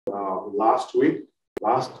last week.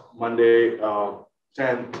 Last Monday,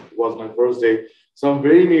 10th was my first day. So I'm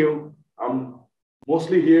very new. I'm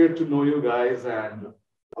mostly here to know you guys and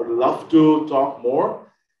I would love to talk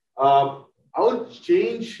more. I will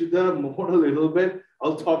change the mode a little bit.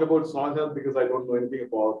 I'll talk about soil health because I don't know anything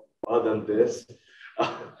about other than this.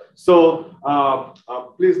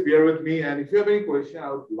 Please bear with me. And if you have any question,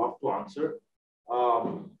 I would love to answer.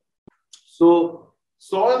 Um, so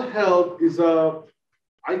soil health is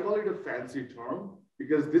I call it a fancy term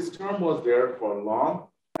because this term was there for long.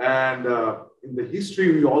 And in the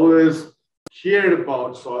history, we always cared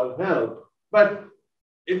about soil health, but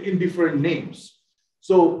in different names.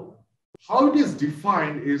 So how it is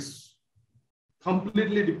defined is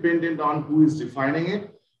completely dependent on who is defining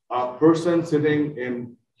it. A person sitting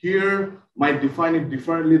in here might define it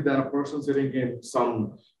differently than a person sitting in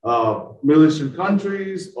some Middle Eastern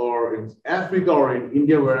countries or in Africa or in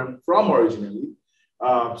India, where I'm from originally.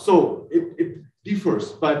 So it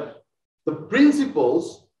differs, but the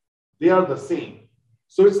principles, they are the same.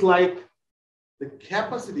 So it's like the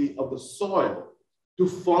capacity of the soil to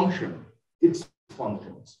function, its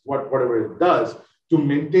functions, whatever it does to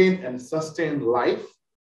maintain and sustain life,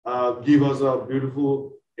 give us a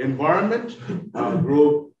beautiful environment,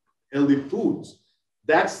 grow healthy foods.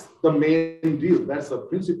 That's the main deal. That's the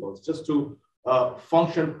principle. It's just to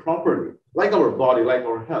function properly, like our body, like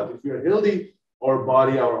our health. If we are healthy, our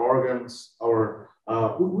body, our organs,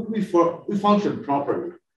 we function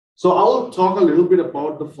properly. So I'll talk a little bit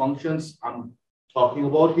about the functions I'm talking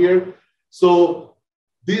about here. So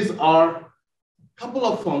these are a couple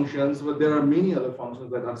of functions, but there are many other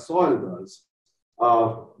functions that our soil does.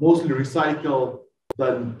 Mostly recycle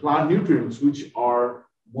the plant nutrients, which are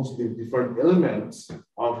mostly different elements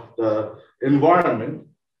of the environment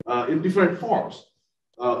in different forms.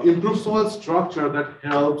 Improve soil structure that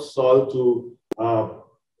helps soil to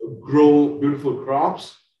grow beautiful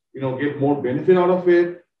crops, get more benefit out of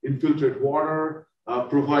it, infiltrate water,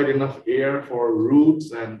 provide enough air for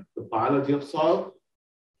roots and the biology of soil.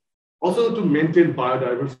 Also to maintain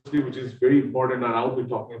biodiversity, which is very important, and I'll be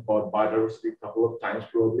talking about biodiversity a couple of times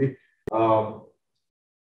probably.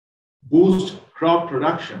 Boost crop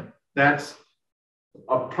production. That's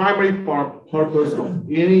a primary purpose of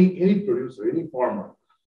any producer, any farmer.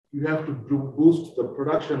 You have to boost the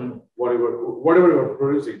production, whatever you're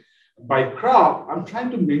producing. By crop, I'm trying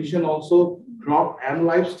to mention also crop and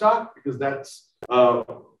livestock because that's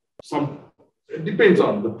it depends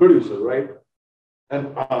on the producer, right?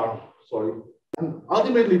 And and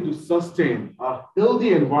ultimately to sustain a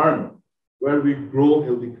healthy environment where we grow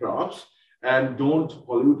healthy crops and don't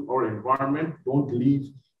pollute our environment, don't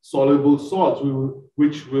leave soluble salts,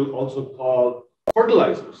 which we'll also call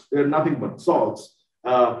fertilizers. They're nothing but salts.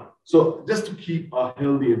 So just to keep a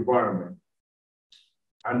healthy environment.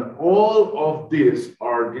 And all of these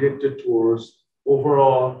are directed towards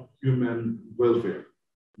overall human welfare,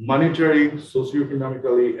 monetary,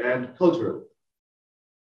 socioeconomically, and culturally.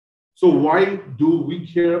 So why do we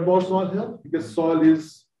care about soil health? Because soil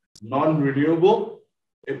is non-renewable.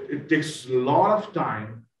 It takes a lot of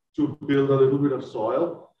time to build a little bit of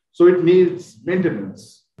soil. So it needs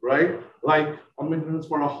maintenance, right? Like a maintenance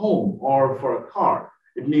for a home or for a car.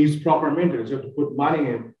 It needs proper maintenance. You have to put money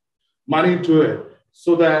into it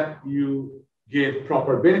so that you get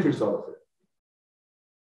proper benefits out of it.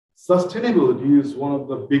 Sustainability is one of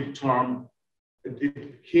the big terms.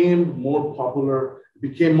 It became more popular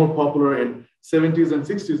in 70s and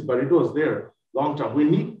 60s, but it was there long term. We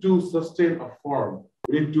need to sustain a farm.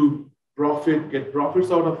 We need to get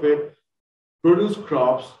profits out of it, produce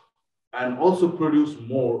crops, and also produce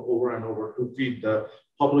more over and over to feed the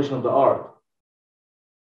population of the earth.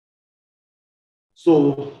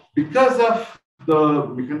 So because of the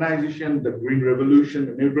mechanization, the green revolution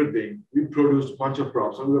and everything, we produced a bunch of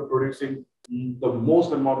crops and we were producing the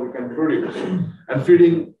most amount we can produce and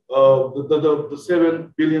feeding the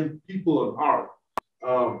 7 billion people on earth,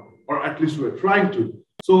 or at least we're trying to.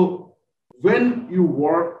 So when you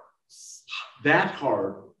work that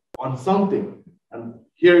hard on something, and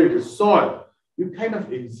here it is soil, you kind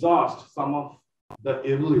of exhaust some of the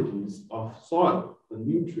abilities of soil, the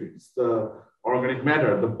nutrients, the organic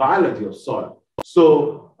matter, the biology of soil.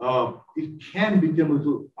 So it can become a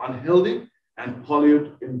little unhealthy and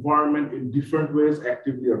pollute environment in different ways,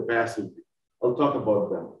 actively or passively. I'll talk about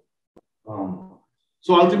them.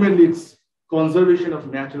 So ultimately, it's conservation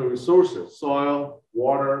of natural resources, soil,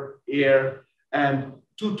 water, air, and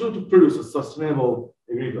to produce a sustainable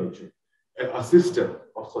agriculture, a system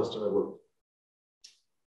of sustainability.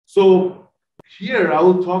 So here I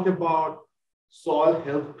will talk about soil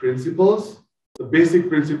health principles, the basic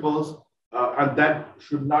principles, and that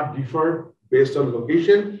should not differ based on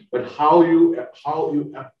location, but how you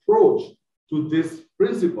approach to these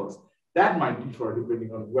principles, that might differ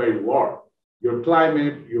depending on where you are. Your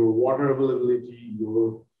climate, your water availability,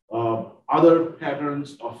 your other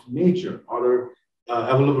patterns of nature, other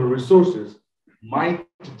available resources might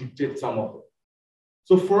dictate some of it.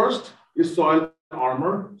 So first is soil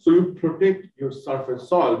armor. So you protect your surface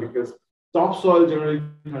soil because topsoil generally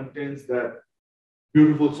contains that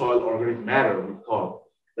beautiful soil organic matter we call.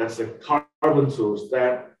 That's a carbon source,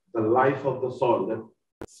 that the life of the soil that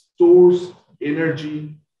stores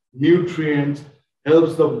energy, nutrients,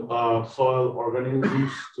 helps the soil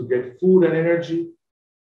organisms to get food and energy.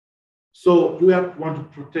 So you want to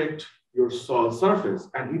protect your soil surface,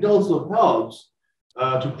 and it also helps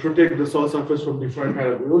to protect the soil surface from different kind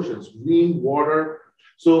of erosions, wind, water.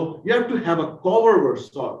 So you have to have a cover over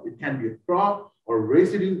soil. It can be a crop or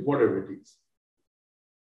residue, whatever it is.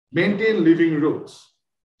 Maintain living roots.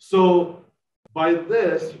 So by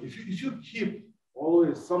this, if you keep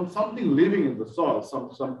always something living in the soil,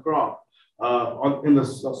 some crop in the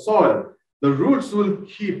soil, the roots will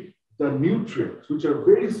keep the nutrients, which are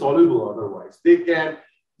very soluble otherwise. They can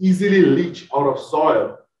easily leach out of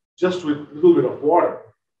soil just with a little bit of water.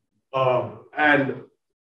 And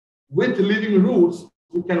with living roots,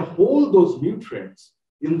 you can hold those nutrients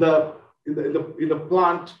in the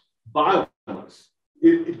plant biomass.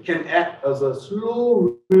 It can act as a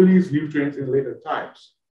slow release nutrients in later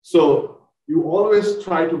times. So you always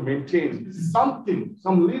try to maintain some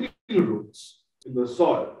living roots in the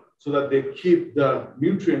soil so that they keep the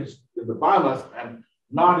nutrients in the biomass and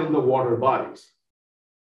not in the water bodies.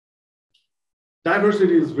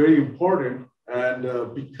 Diversity is very important,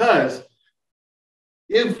 and because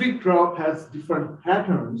every crop has different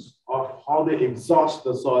patterns of how they exhaust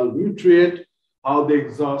the soil nutrient, how they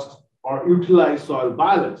exhaust or utilize soil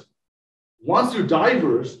biology. Once you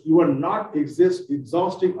diverse, you are not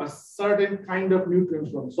exhausting a certain kind of nutrients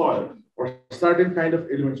from soil or certain kind of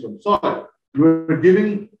elements from soil. You are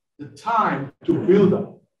giving the time to build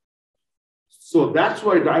up. So that's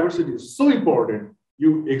why diversity is so important.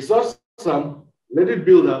 You exhaust some, let it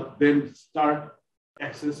build up, then start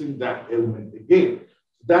accessing that element again.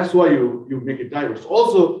 That's why you make it diverse.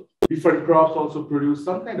 Also, different crops also produce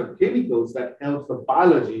some kind of chemicals that helps the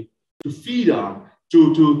biology to feed on,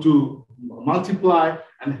 to multiply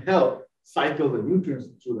and help cycle the nutrients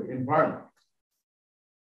through the environment.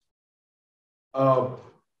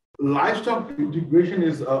 Livestock integration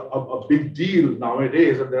is a big deal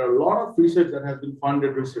nowadays, and there are a lot of research that has been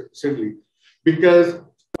funded recently because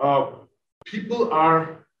people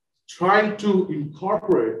are trying to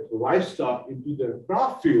incorporate livestock into their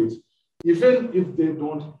crop fields, even if they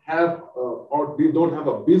don't have or they don't have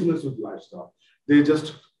a business with livestock. They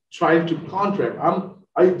just trying to contract.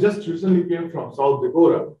 I just recently came from South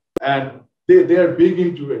Dakota, and they are big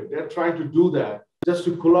into it. They're trying to do that just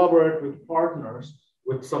to collaborate with partners,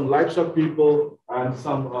 with some livestock people and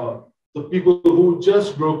some the people who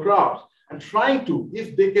just grow crops, and trying to,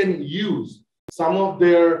 if they can use some of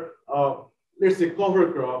their, let's say,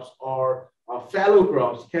 cover crops or fallow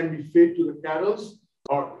crops can be fed to the cattle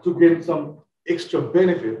or to get some extra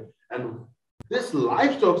benefit. And these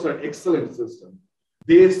livestock are an excellent system.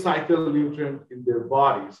 They cycle nutrients in their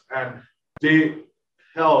bodies, and they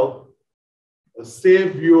help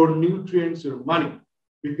save your nutrients, your money,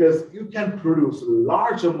 because you can produce a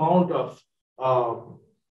large amount of,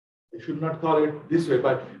 I should not call it this way,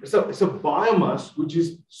 but it's a biomass which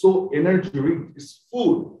is so energy rich. It's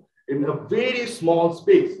food in a very small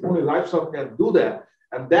space. Only livestock can do that.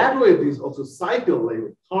 And that way, these also cycle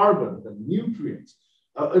like carbon, the nutrients,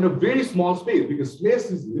 in a very small space, because space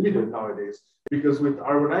is limited nowadays. Because with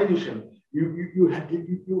urbanization,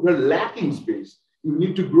 you are lacking space. You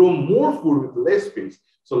need to grow more food with less space.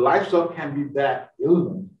 So livestock can be that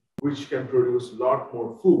element which can produce a lot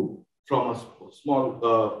more food from a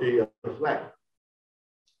small area of land.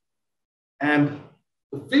 And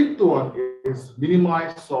the fifth one is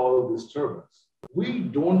minimize soil disturbance. We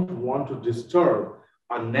don't want to disturb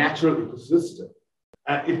a natural ecosystem.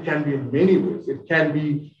 And it can be in many ways. It can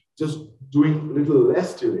be just doing a little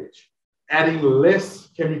less tillage, adding less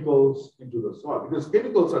chemicals into the soil, because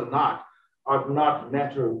chemicals are not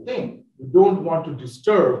natural thing. We don't want to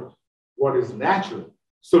disturb what is natural.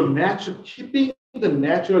 So keeping the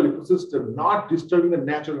natural ecosystem, not disturbing the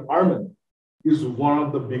natural harmony, is one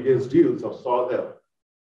of the biggest deals of soil health.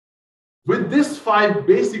 With these 5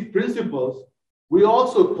 basic principles, we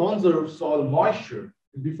also conserve soil moisture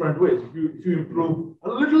in different ways. If you improve a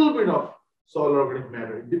little bit of soil organic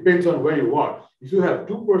matter, it depends on where you are. If you have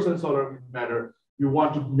 2% soil organic matter, you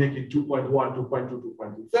want to make it 2.1, 2.2,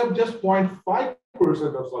 2.2. If you have just 0.5%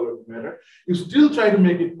 of soil organic matter, you still try to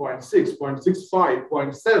make it 0.6, 0.65,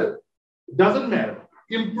 0.7. It doesn't matter.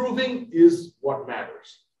 Improving is what matters.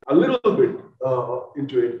 A little bit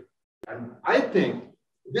into it. And I think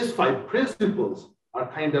these 5 principles are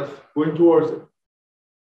kind of going towards it.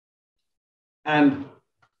 And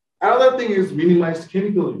another thing is minimize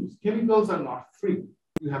chemical use. Chemicals are not free.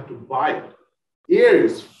 You have to buy it. Air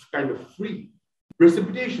is kind of free.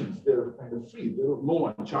 Precipitations, they're kind of free. No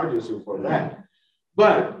one charges you for that.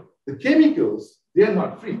 But the chemicals, they're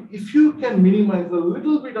not free. If you can minimize a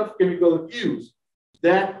little bit of chemical use,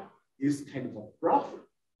 that is kind of a profit,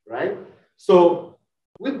 right? So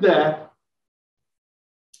with that,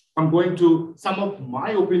 I'm going to sum up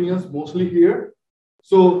my opinions mostly here.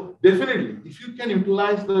 So definitely, if you can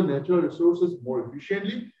utilize the natural resources more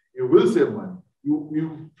efficiently, you will save money.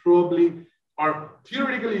 You probably are,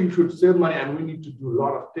 theoretically, you should save money, and we need to do a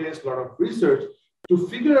lot of tests, a lot of research to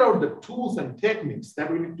figure out the tools and techniques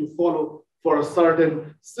that we need to follow for a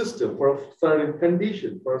certain system, for a certain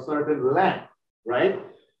condition, for a certain land, right?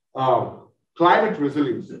 Climate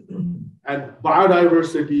resilience and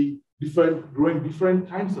biodiversity, growing different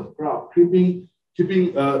kinds of crops, keeping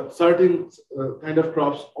certain kind of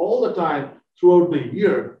crops all the time throughout the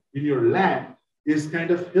year in your land is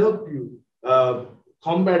kind of help you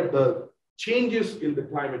combat the changes in the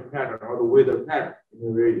climate pattern or the weather pattern in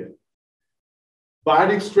your area.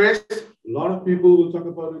 Biotic stress, a lot of people will talk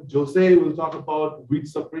about it. Jose will talk about weed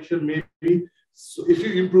suppression maybe. So if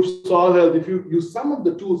you improve soil health, if you use some of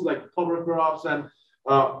the tools like cover crops and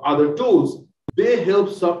other tools, they help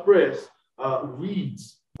suppress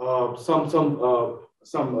weeds, some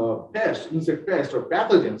pests, insect pests or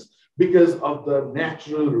pathogens because of the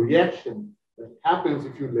natural reaction that happens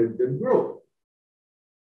if you let them grow.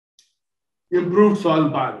 Improved soil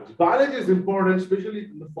biology. Biology is important, especially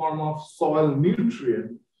in the form of soil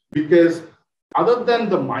nutrient, because other than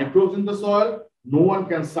the microbes in the soil, no one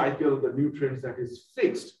can cycle the nutrients that is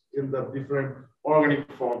fixed in the different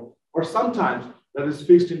organic form, or sometimes that is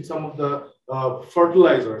fixed in some of the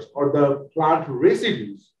fertilizers or the plant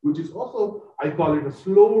residues, which is also, I call it a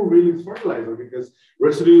slow release fertilizer, because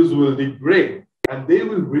residues will degrade and they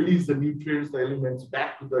will release the nutrients, the elements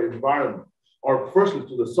back to the environment, or firstly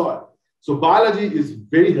to the soil. So biology is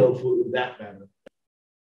very helpful in that manner.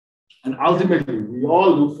 And ultimately, we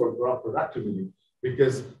all look for crop productivity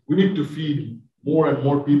because we need to feed more and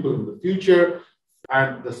more people in the future,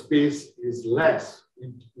 and the space is less.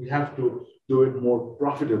 We have to do it more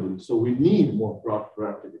profitably. So we need more crop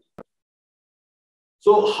productivity.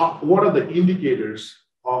 So what are the indicators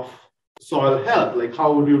of soil health? Like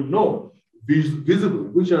how would you know visible,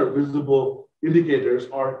 which are visible indicators,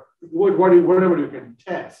 or whatever you can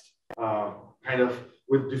test kind of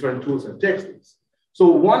with different tools and techniques. So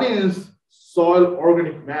one is soil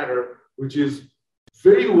organic matter, which is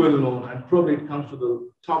very well known, and probably it comes to the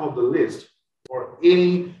top of the list for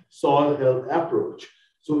any soil health approach.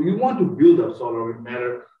 So you want to build up soil organic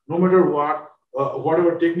matter no matter what,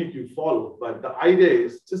 whatever technique you follow. But the idea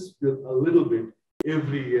is just build a little bit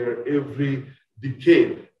every year, every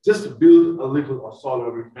decade. Just build a little of soil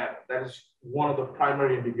organic matter. That is one of the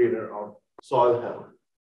primary indicators of soil health.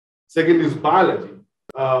 Second is biology.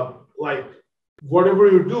 Like whatever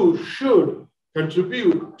you do should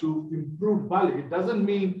contribute to improved biology. It doesn't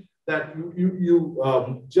mean that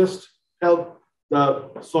you just help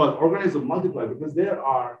the soil organism multiply, because there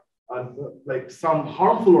are like some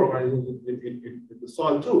harmful organisms in the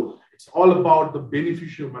soil too. It's all about the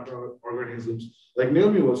beneficial microorganisms. Like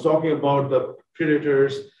Naomi was talking about the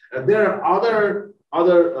predators, and there are other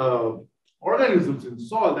organisms in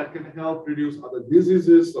soil that can help reduce other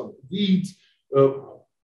diseases, some weeds.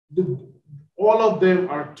 All of them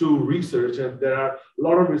are to research, and there are a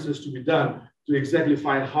lot of research to be done to exactly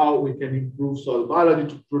find how we can improve soil biology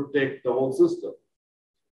to protect the whole system.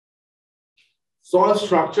 Soil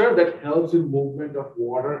structure that helps in movement of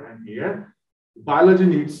water and air. Biology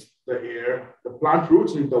needs the air, the plant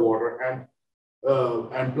roots need the water,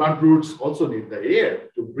 and plant roots also need the air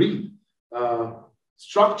to breathe.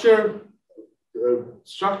 Structure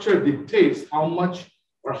dictates how much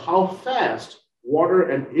or how fast water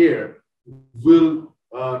and air will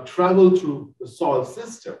travel through the soil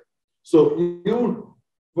system. So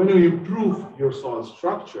when you improve your soil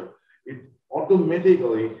structure, it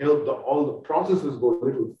automatically helps all the processes go a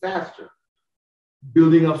little faster.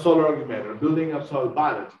 Building up soil organic matter, building up soil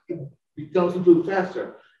biology, it becomes a little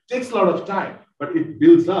faster. It takes a lot of time, but it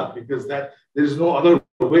builds up because there is no other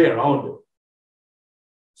way around it.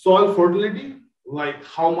 Soil fertility, like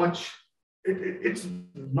how much it's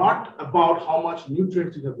not about how much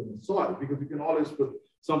nutrients you have in the soil, because you can always put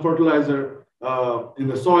some fertilizer in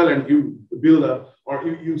the soil and you build up, or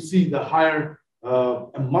you see the higher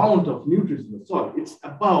amount of nutrients in the soil. It's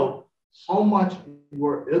about how much you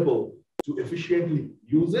are able to efficiently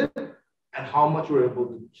use it and how much you're able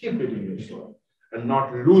to keep it in your soil and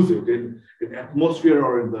not lose it in atmosphere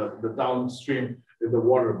or in the downstream in the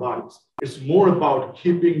water bodies. It's more about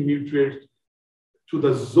keeping nutrients to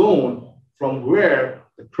the zone from where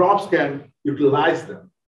the crops can utilize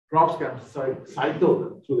them. Crops can cycle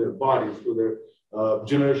them through their bodies, through their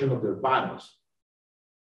generation of their biomass.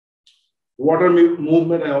 Water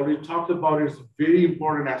movement, I already talked about, is a very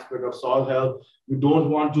important aspect of soil health. You don't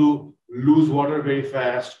want to lose water very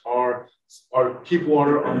fast or keep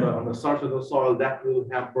water on the surface of the soil. That will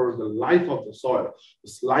hamper the life of the soil,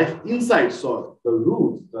 this life inside soil, the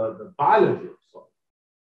roots, the biology of soil.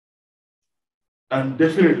 And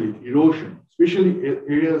definitely erosion, especially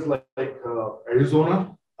areas like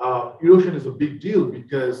Arizona. Erosion is a big deal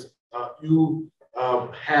because you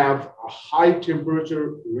have a high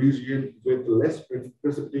temperature region with less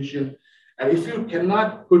precipitation. And if you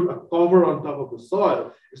cannot put a cover on top of the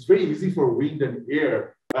soil, it's very easy for wind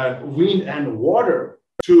and water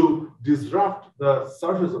to disrupt the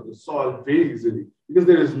surface of the soil very easily because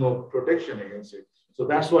there is no protection against it. So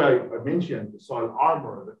that's why I mentioned the soil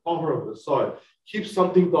armor, the cover of the soil. Keep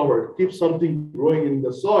something covered, keep something growing in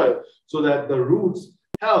the soil so that the roots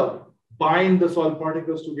help bind the soil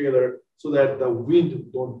particles together so that the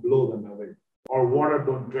wind don't blow them away or water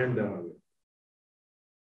don't drain them away.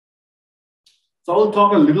 So I'll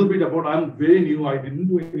talk a little bit about, I'm very new, I didn't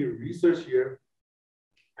do any research here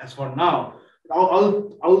as for now.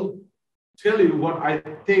 I'll tell you what I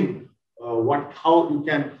think, how you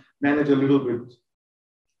can manage a little bit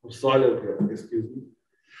of soil here, excuse me.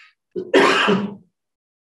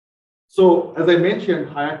 So as I mentioned,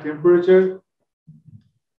 higher temperature,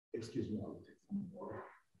 excuse me, I'll take some water.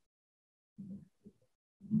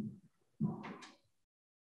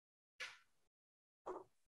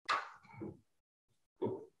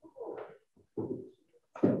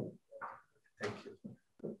 Thank you.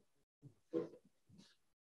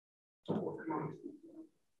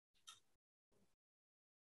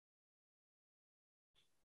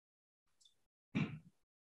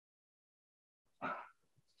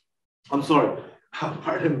 I'm sorry,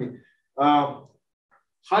 pardon me.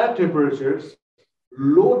 Higher temperatures,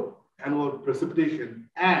 low annual precipitation,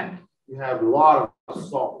 and you have a lot of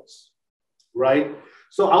salts, right?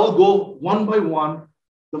 So I'll go one by one,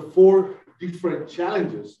 the four different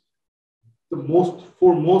challenges,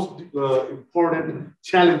 four most important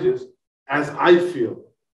challenges as I feel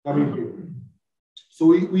coming here. So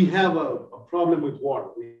we have a problem with water.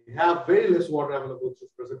 We have very less water available to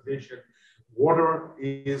precipitation. Water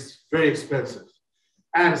is very expensive.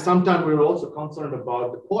 And sometimes we're also concerned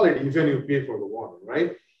about the quality, even if you pay for the water,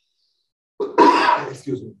 right?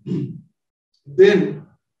 Excuse me. Then,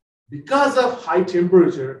 because of high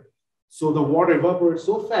temperature, so the water evaporates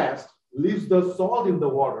so fast, leaves the salt in the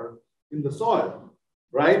water, in the soil,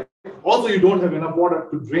 right? Also, you don't have enough water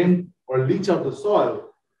to drain or leach out the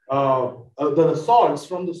soil, the salts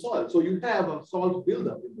from the soil. So you have a salt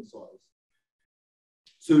buildup in the soils.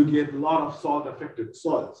 So you get a lot of salt affected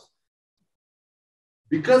soils.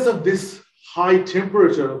 Because of this high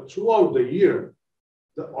temperature throughout the year,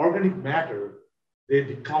 the organic matter, they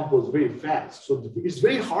decompose very fast. So it's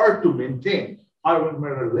very hard to maintain high organic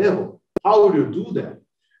matter level. How would you do that?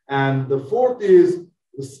 And the fourth is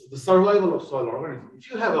the survival of soil organisms.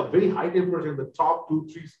 If you have a very high temperature in the top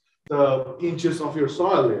 2-3 inches of your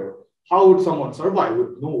soil layer, how would someone survive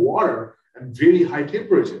with no water and very high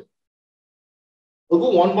temperature? I'll go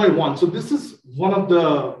one by one. So this is one of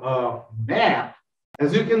the map.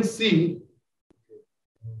 As you can see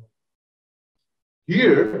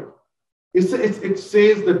here, it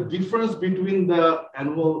says the difference between the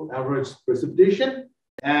annual average precipitation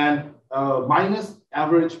and minus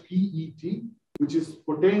average PET, which is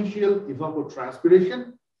potential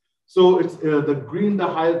evapotranspiration. So it's the green,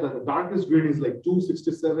 the darkest green is like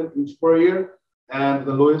 267 inch per year, and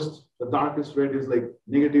the darkest red is like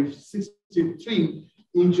negative 63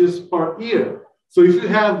 inches per year. So if you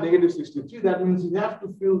have negative 63, that means you have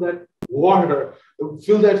to fill that water,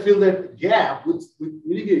 fill that gap with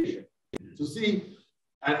irrigation. So see,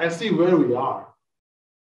 and see where we are.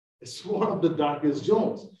 It's one of the darkest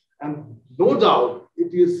zones. And no doubt,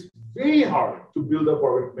 it is very hard to build up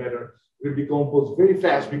organic matter. It will decompose very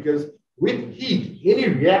fast because with heat, any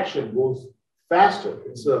reaction goes faster.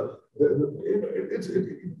 It's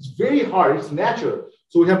very hard. It's natural.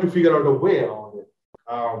 So we have to figure out a way around it.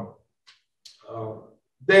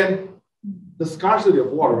 Then the scarcity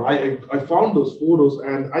of water. I found those photos,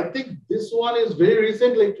 and I think this one is very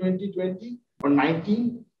recent, like 2020 or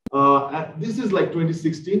 19. And this is like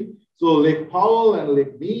 2016. So Lake Powell and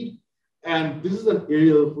Lake Mead, and this is an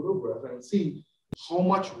aerial photograph, and see how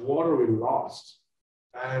much water we lost.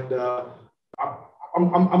 And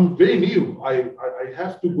I'm very new. I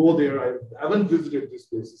have to go there. I haven't visited these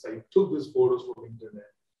places. I took these photos from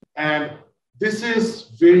internet, and this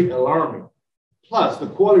is very alarming. Plus, the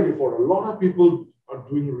quality of water. A lot of people are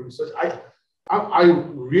doing research. I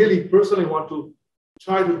really personally want to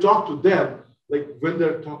try to talk to them, like when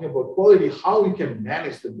they're talking about quality, how we can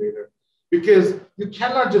manage them better. Because you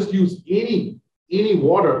cannot just use any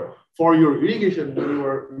water for your irrigation when you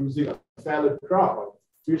are using a salad crop, like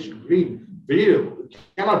fish, green, vegetable. You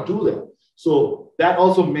cannot do that. So that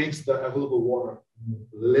also makes the available water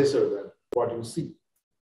lesser than what you see.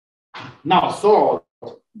 Now, salt,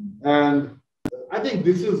 and I think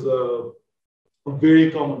this is a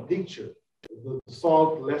very common picture. The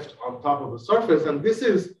salt left on top of the surface, and this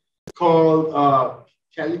is called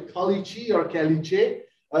caliche or caliche.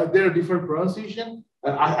 There are different pronunciation,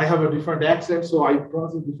 and I have a different accent, so I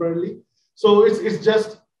pronounce it differently. So it's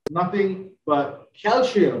just nothing but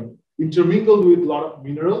calcium intermingled with a lot of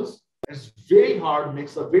minerals. It's very hard,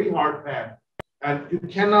 makes a very hard pan, and you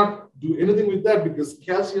cannot do anything with that because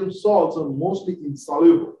calcium salts are mostly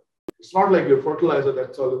insoluble. It's not like your fertilizer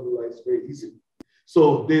that solubilizes very easily.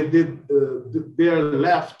 So they are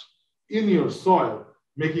left in your soil,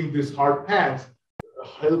 making these hard pans,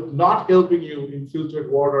 not helping you infiltrate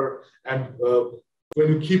water. And when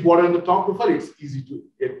you keep water in the top profile, it's easy to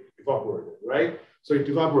get evaporated, right? So it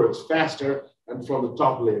evaporates faster and from the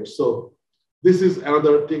top layer. So this is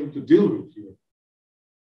another thing to deal with here.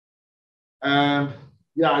 And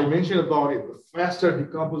yeah, I mentioned about it, the faster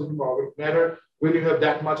decomposition of organic matter. When you have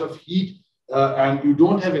that much of heat and you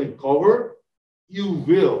don't have any cover, you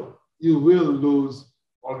will lose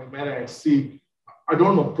organic matter at sea. I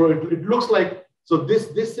don't know, it looks like, so this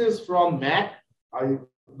is from MAC. I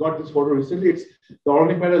got this photo recently. It's the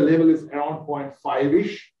organic matter level is around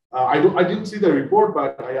 0.5-ish. I didn't see the report,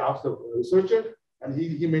 but I asked the researcher, and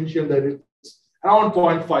he mentioned that it's around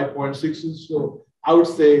 0.5, 0.6. So I would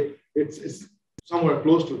say it's somewhere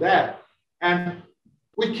close to that. And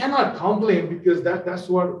we cannot complain because that's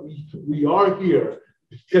what we are here,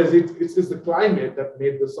 because it's just the climate that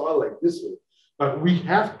made the soil like this way. But we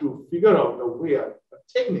have to figure out a way, a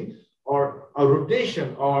technique, or a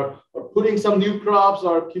rotation, or putting some new crops,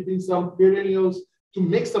 or keeping some perennials to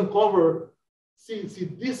make some cover. See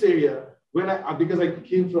this area, because I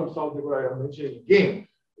came from South Dakota, I'm mentioning again,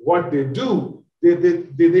 what they do,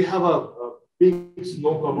 they have a big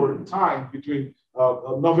snow cover time between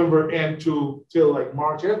November end till like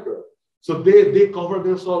March, April. So they cover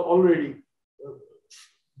their soil already.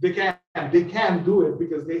 They can do it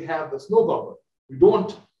because they have the snow cover. We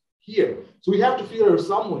don't here. So we have to figure out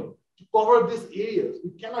some way to cover these areas.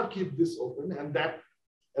 We cannot keep this open, and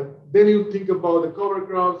then you think about the cover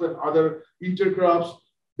crops and other intercrops.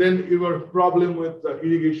 Then you have a problem with the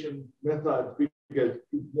irrigation method because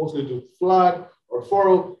you mostly do flood or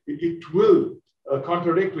furrow. It will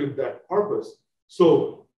contradict with that purpose.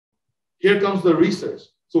 So here comes the research.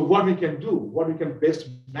 So what we can do, what we can best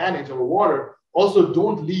manage our water. Also,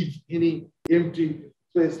 don't leave any empty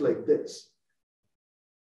place like this.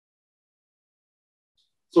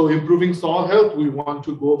 So improving soil health, we want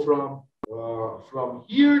to go from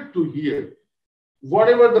here to here.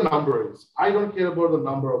 Whatever the number is, I don't care about the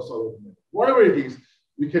number of soil organic matter. Whatever it is,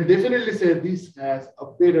 we can definitely say this has a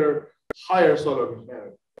better, higher soil organic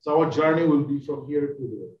matter. So our journey will be from here to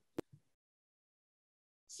there.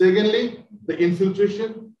 Secondly, the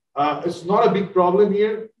infiltration. It's not a big problem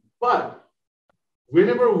here, but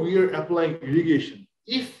whenever we are applying irrigation,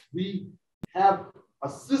 if we have a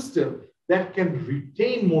system that can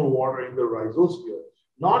retain more water in the rhizosphere,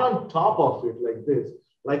 not on top of it like this,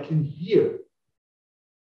 like in here,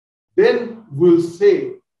 then we'll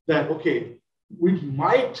say that, okay, we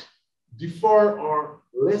might defer or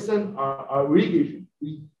lessen our irrigation.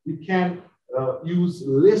 We can use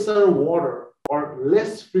lesser water or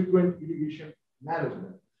less frequent irrigation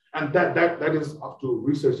management. And that is up to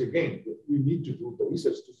research again. We need to do the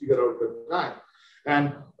research to figure out the time.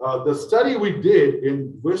 And the study we did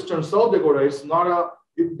in Western South Dakota, it's not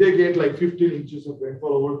they get like 15 inches of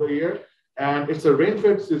rainfall over the year, and it's a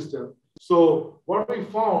rain-fed system. So what we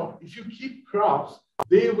found, if you keep crops,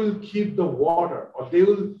 they will keep the water, or they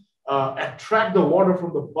will attract the water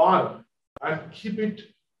from the bottom and keep it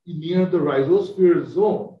near the rhizosphere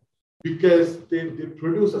zone, because they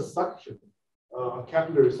produce a suction,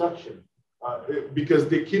 capillary suction, because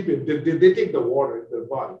they keep it, they take the water in their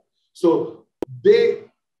body. So they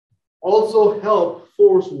also help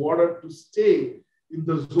force water to stay in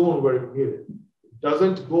the zone where you need it. It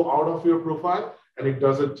doesn't go out of your profile and it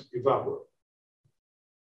doesn't evaporate.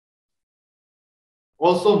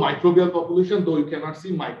 Also, microbial population, though you cannot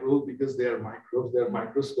see microbes because they are microbes, they are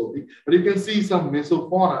microscopic, but you can see some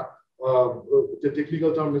mesofauna, the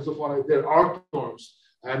technical term mesofauna, there are terms.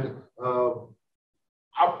 And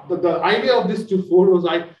the idea of these two photos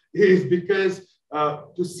is because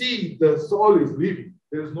to see the soil is living,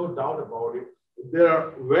 there is no doubt about it.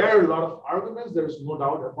 There were a lot of arguments, there is no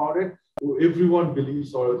doubt about it. Everyone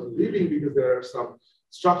believes soil is living because there are some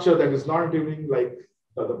structure that is not living, like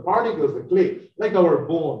the particles, the clay, like our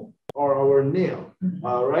bone or our nail,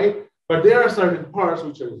 right? But there are certain parts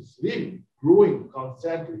which are living, growing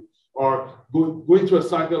constantly, or going through a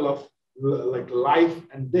cycle of like life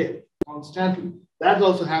and death constantly. That's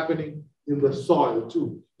also happening in the soil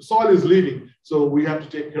too. The soil is living, so we have to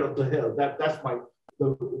take care of the health. That's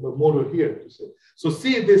the motto here to say. So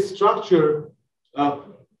see this structure I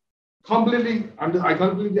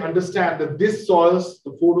completely understand that these soils,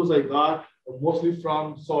 the photos I got, are mostly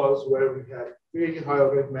from soils where we have very high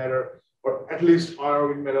organic matter, or at least higher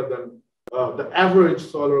organic matter than the average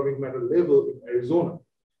soil organic matter level in Arizona.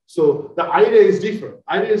 So the idea is different.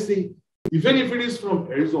 Idea is, see, even if it is from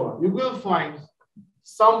Arizona, you will find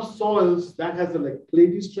some soils that has a like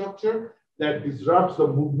clayty structure that disrupts the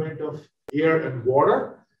movement of air and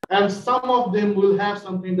water. And some of them will have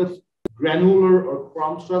some kind of granular or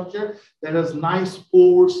crumb structure that has nice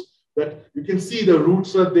pores that you can see the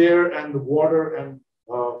roots are there and the water and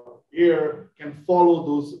air can follow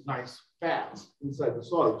those nice paths inside the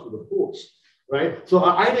soil through the pores, right? So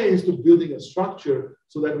our idea is to building a structure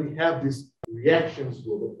so that we have these reactions,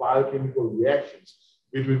 the biochemical reactions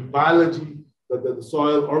between biology, the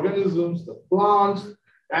soil organisms, the plants,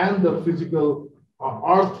 and the physical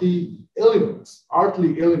earthly elements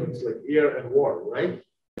like air and water, right?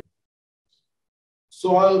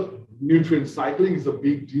 Soil nutrient cycling is a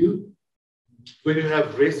big deal. When you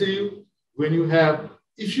have residue,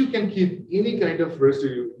 if you can keep any kind of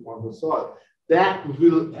residue on the soil, that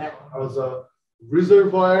will act as a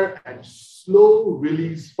reservoir and slow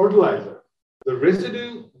release fertilizer. The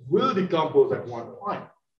residue will decompose at one point.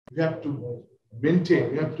 You have to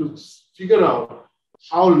maintain, you have to figure out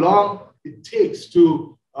how long it takes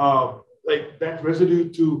to like that residue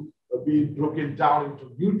to be broken down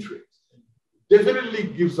into nutrients. Definitely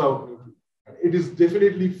gives out nutrients. It is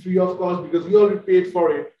definitely free of cost because we already paid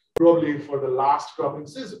for it probably for the last cropping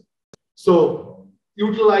season. So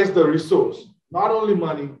utilize the resource, not only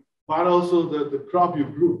money, but also the crop you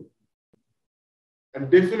grew. And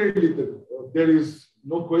definitely there is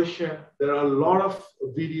no question, there are a lot of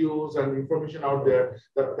videos and information out there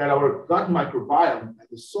that our gut microbiome and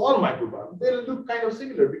the soil microbiome, they look kind of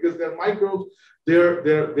similar because they're microbes,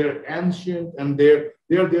 they're ancient, and they're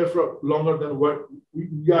there for longer than what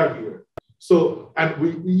we are here. So, and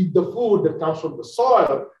we eat the food that comes from the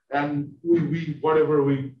soil, and whatever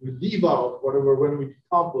we leave out, whatever, when we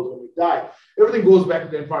decompose, when we die, everything goes back to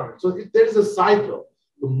the environment. So there is a cycle.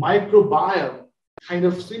 The microbiome kind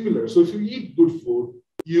of similar. So if you eat good food,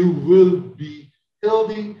 you will be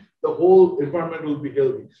healthy. The whole environment will be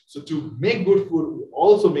healthy. So to make good food, we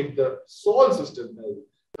also make the soil system healthy.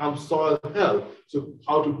 Comes soil health. So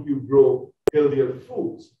how do you grow healthier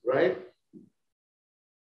foods, right?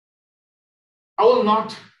 I will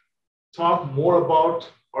not talk more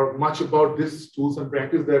about or much about these tools and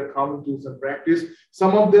practice. They're common tools and practice.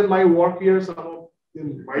 Some of them might work here, some of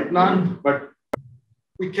them might not, but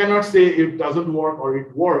we cannot say it doesn't work or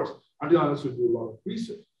it works until unless we do a lot of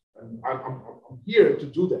research. And I'm here to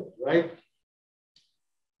do that, right?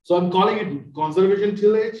 So I'm calling it conservation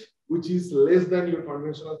tillage, which is less than your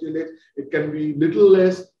conventional tillage. It can be little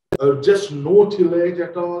less, just no tillage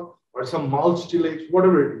at all, or some mulch tillage,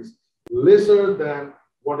 whatever it is, lesser than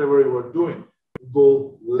whatever you are doing.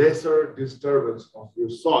 Go lesser disturbance of your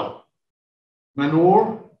soil.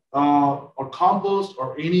 Manure or compost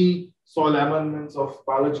or any soil amendments of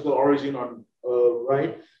biological origin, or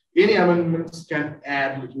right? Any amendments can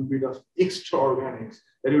add a little bit of extra organics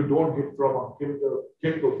that you don't get from a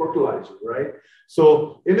chemical fertilizer, right?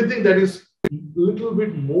 So anything that is a little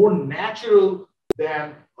bit more natural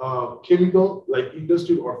than chemical, like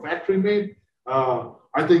industrial or factory made,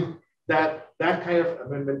 I think that kind of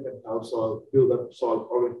amendment can help soil build up soil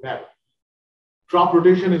organic matter. Crop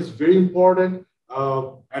rotation is very important,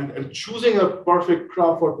 and choosing a perfect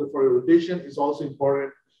crop for your rotation is also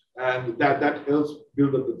important, and that helps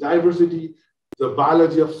build up the diversity, the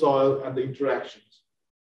biology of soil, and the interactions.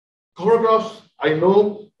 Cover crops, I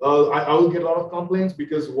know I will get a lot of complaints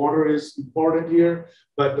because water is important here.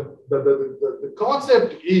 But the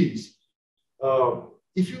concept is,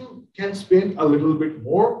 if you can spend a little bit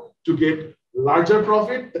more to get larger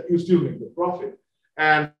profit, you still make the profit.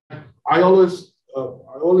 And I always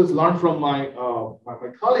learn from my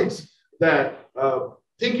colleagues that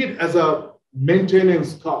think it as a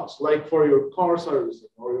maintenance cost, like for your car servicing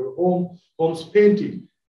or your home's painting.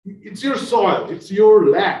 It's your soil, it's your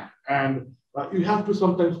land, and you have to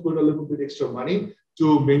sometimes put a little bit extra money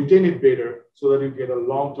to maintain it better so that you get a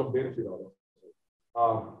long-term benefit out of it.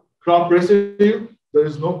 Crop residue, there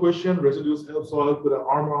is no question. Residues help soil put an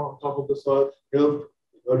armor on top of the soil, help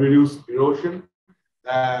reduce erosion.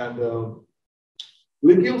 And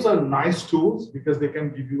legumes are nice tools because they can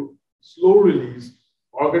give you slow release,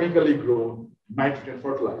 organically grown nitrogen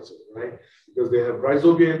fertilizer, right? Because they have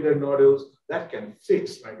rhizobia in their nodules that can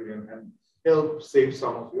fix nitrogen and help save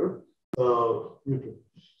some of your nutrients.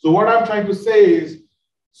 So what I'm trying to say is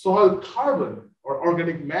soil carbon or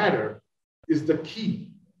organic matter is the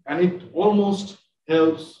key, and it almost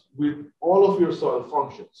helps with all of your soil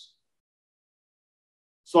functions.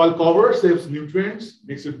 Soil cover saves nutrients,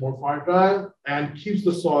 makes it more fertile, and keeps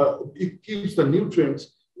the soil, it keeps the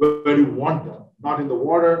nutrients where you want them, not in the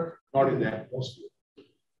water, not in the atmosphere.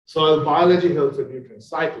 Soil biology helps with nutrient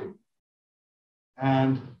cycling.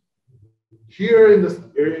 And here in this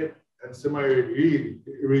arid and semi-arid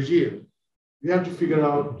region, you have to figure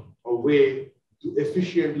out a way to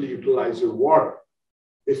efficiently utilize your water.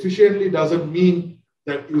 Efficiently doesn't mean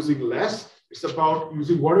that using less, it's about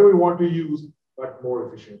using whatever you want to use, but more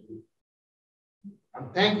efficiently.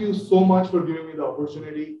 And thank you so much for giving me the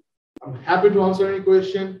opportunity. I'm happy to answer any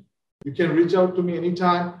question. You can reach out to me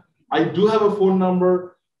anytime. I do have a phone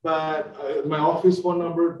number, but my office phone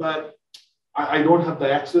number, but I don't have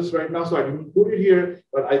the access right now, so I didn't put it here,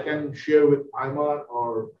 but I can share with Ayman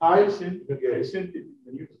or Kai. I sent it in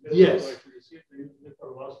the newsletter. Yes. So if you received the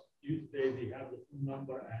newsletter last Tuesday, they have the phone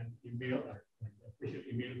number and email, official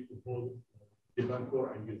email to both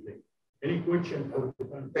Debankur and Uday. Any questions?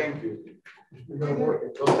 Thank you.